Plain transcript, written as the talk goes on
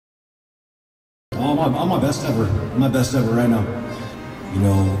I'm my best ever. I'm my best ever right now. You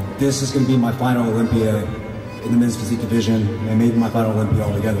know, this is going to be my final Olympia in the men's physique division, and maybe my final Olympia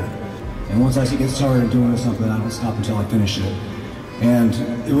altogether. And once I get started doing something, I don't stop until I finish it. And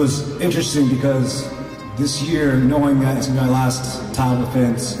it was interesting because this year, knowing that it's going to be my last title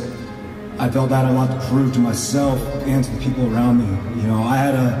defense, I felt that I had a lot to prove to myself and to the people around me. You know, I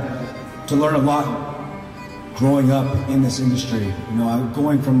had to learn a lot growing up in this industry. You know,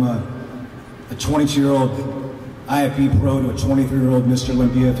 going from a 22-year-old IFBB pro to a 23-year-old Mr.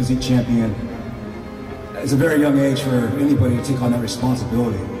 Olympia physique champion. It's a very young age for anybody to take on that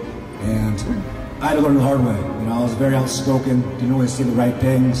responsibility. And I had to learn the hard way. You know, I was very outspoken, didn't always say the right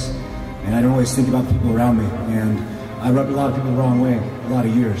things, and I didn't always think about the people around me. And I rubbed a lot of people the wrong way, a lot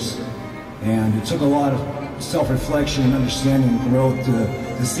of years. And it took a lot of self-reflection and understanding and growth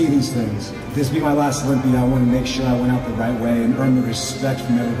to see these things. This being my last Olympia, I want to make sure I went out the right way and earned the respect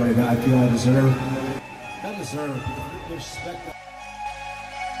from everybody that I feel I deserve. I deserve the respect.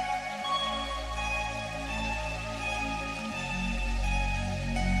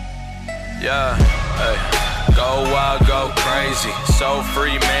 Yeah, hey. Go wild, go crazy. So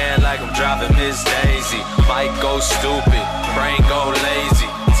free, man, like I'm driving Miss Daisy. Might go stupid, brain go lazy.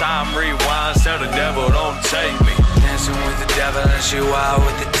 Time rewinds, tell the devil don't take me. Dancing with the devil and she wild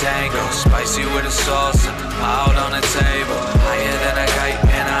with the tango. Spicy with the salsa, out on the table. Higher than a kite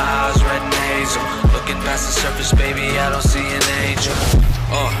and her eyes red and hazel. Looking past the surface, baby, I don't see an angel.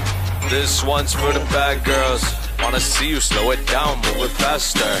 This one's for the bad girls. Wanna see you slow it down, move it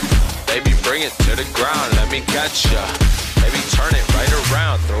faster. Baby, bring it to the ground, let me catch ya. Baby, turn it right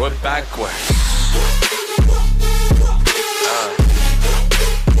around, throw it backwards.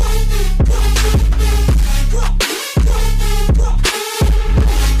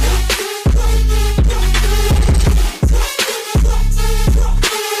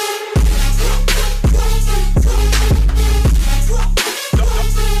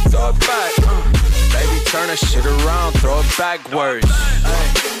 Throw it back, baby, turn that shit around, throw it backwards.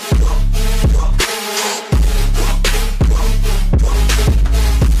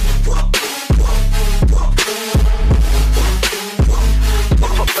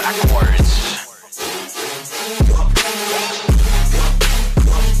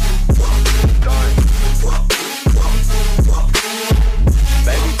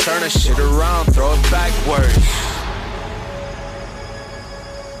 Turn that shit around, throw it backwards.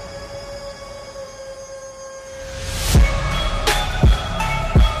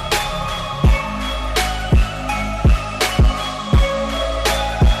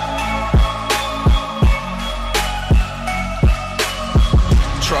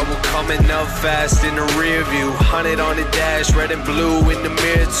 Trouble coming up fast in the rear view. 100 on the dash, red and blue in the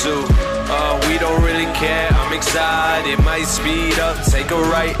mirror too. We don't really care, I'm excited. Might speed up, take a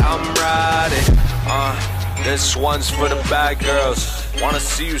right, I'm riding. This one's for the bad girls. Wanna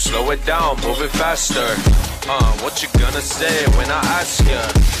see you slow it down, move it faster. What you gonna say when I ask ya?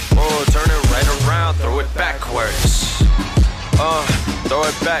 Oh, turn it right around, throw it backwards. Throw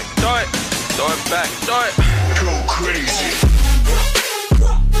it back, throw it back, throw it. Go crazy.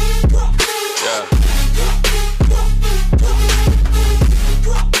 Yeah.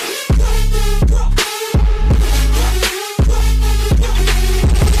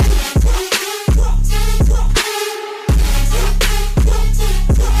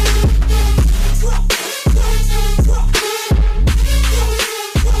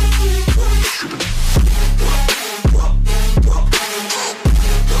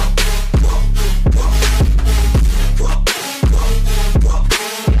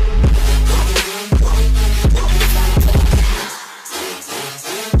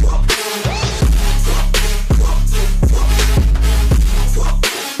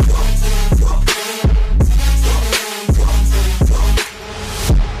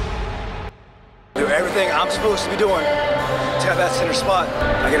 Everything I'm supposed to be doing to have that center spot.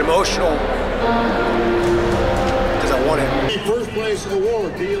 I get emotional because I want it. The first place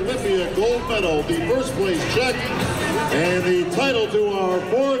award, the Olympia gold medal, the first place check, and the title to our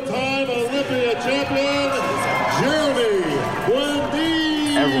four-time Olympia champion, Jeremy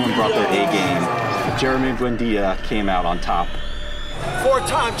Buendia. Everyone brought their A game. Jeremy Buendia came out on top.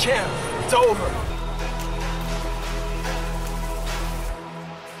 Four-time champ. It's over.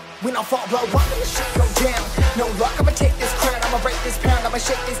 When I fall, blow up, the shit go down. No luck, I'ma take this crown, I'ma break this pound, I'ma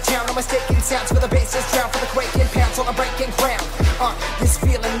shake this town, I'ma staking sounds for the bases drown, for the quaking pounds on the breaking ground. This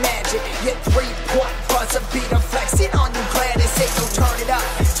feeling magic, yet 3-point buzzer beater flexing on you, glad it's safe, so turn it up,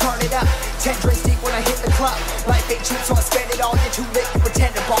 10 drinks deep when I hit the club. Life ain't cheap, so I spend it all, you're too lit, you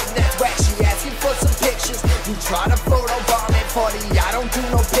pretend to ball, that's whack. She asking for some pictures, you try to photo bomb it, 40, I don't do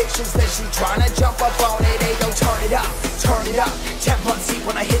no pictures. pictures that she tryna jump up on it. Hey, yo, turn it up, turn it up. 10 bucks deep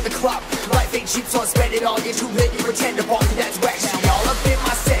when I hit the club. Life ain't cheap, so I spend it all. You're too lit, you pretend to ball me, that's whack. She all up in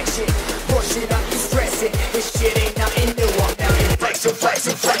my section. Push it up, you stress it. This shit ain't nothing new. I'm down here flexing,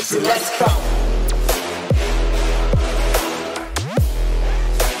 flexing, flexing. Let's go.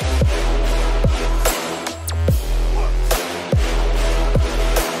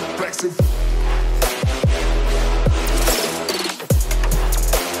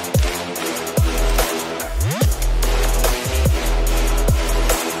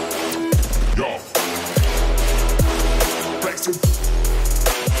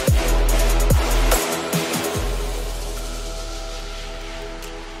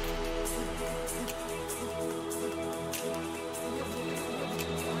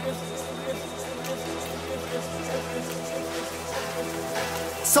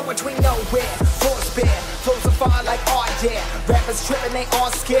 So between nowhere, floors bare, flows are far like art, yeah. Rappers tripping, they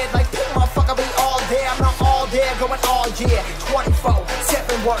all scared, like pick motherfucker, we all there. I'm not all there, going all year.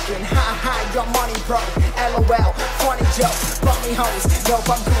 24/7 working, ha, your money broke. LOL, funny joke, bummy hoes, no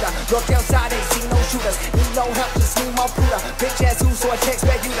computer. Look outside, ain't see no shooters. Need no help, just need more Buddha. Bitch ass who, so I text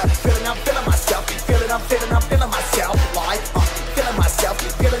back you to. Feeling, I'm feeling myself. Feeling, I'm feeling, I'm feeling myself. Like, feeling myself.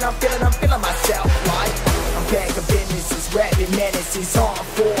 Feeling, I'm feeling, I'm feeling myself. Like, I'm back of business, rapping menaces on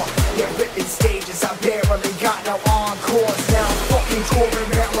 4. Yeah, ripping stages, I barely got no encores. Now I'm fucking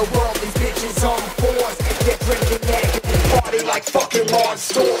touring around the world, these bitches on 4s. They're drinking negative, party like fucking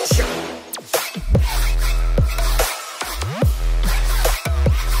monsters.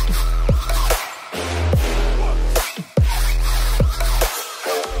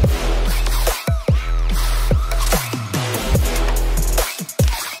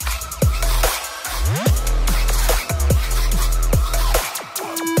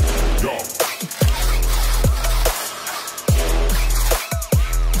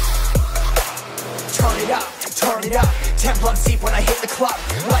 Turn it up, 10 bucks deep when I hit the club.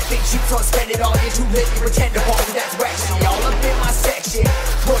 Life ain't cheap, so I spend it all. You're too lit, you pretend to ball me, that's whack. She all up in my section.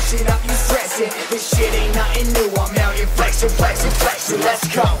 Push it up, you stress it. This shit ain't nothing new. I'm out here flexing, flexing, flexing. Let's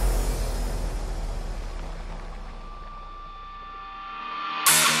go.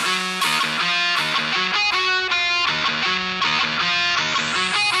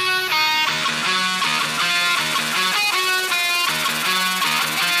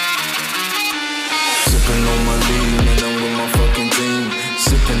 Sipping on my lean and I'm with my fucking team.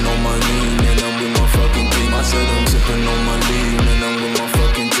 Sipping on my lean and I'm with my fucking team. I said I'm sipping on my lean and I'm with my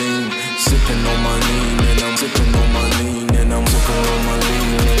fucking team. Sipping on my lean and I'm sipping on my lean and I'm sipping on my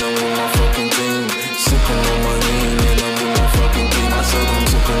lean and I'm with my fucking team. Sipping on my lean and I'm with my fucking team. I said I'm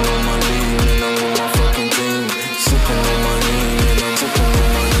sipping on my lean and I'm with my fucking team. Sipping on my lean and I'm sipping on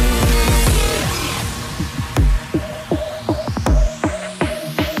my lean and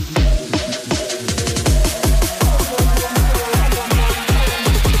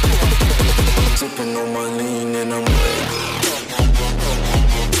I'm sipping on my lean and I'm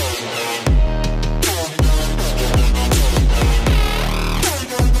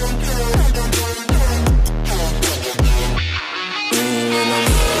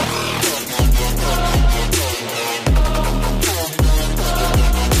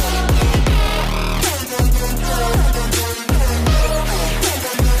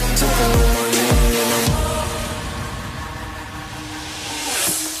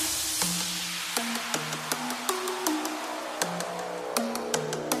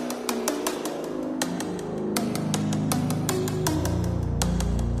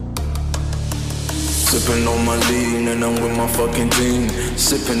sipping on my lean and I'm with my fucking team.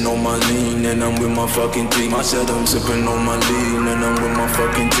 Sipping on my lean and I'm with my fucking team. I said I'm sipping on my lean and I'm with my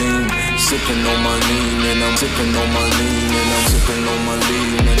fucking team. Sipping on my lean and I'm sipping on my lean and I'm sipping on my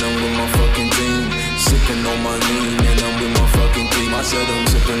lean and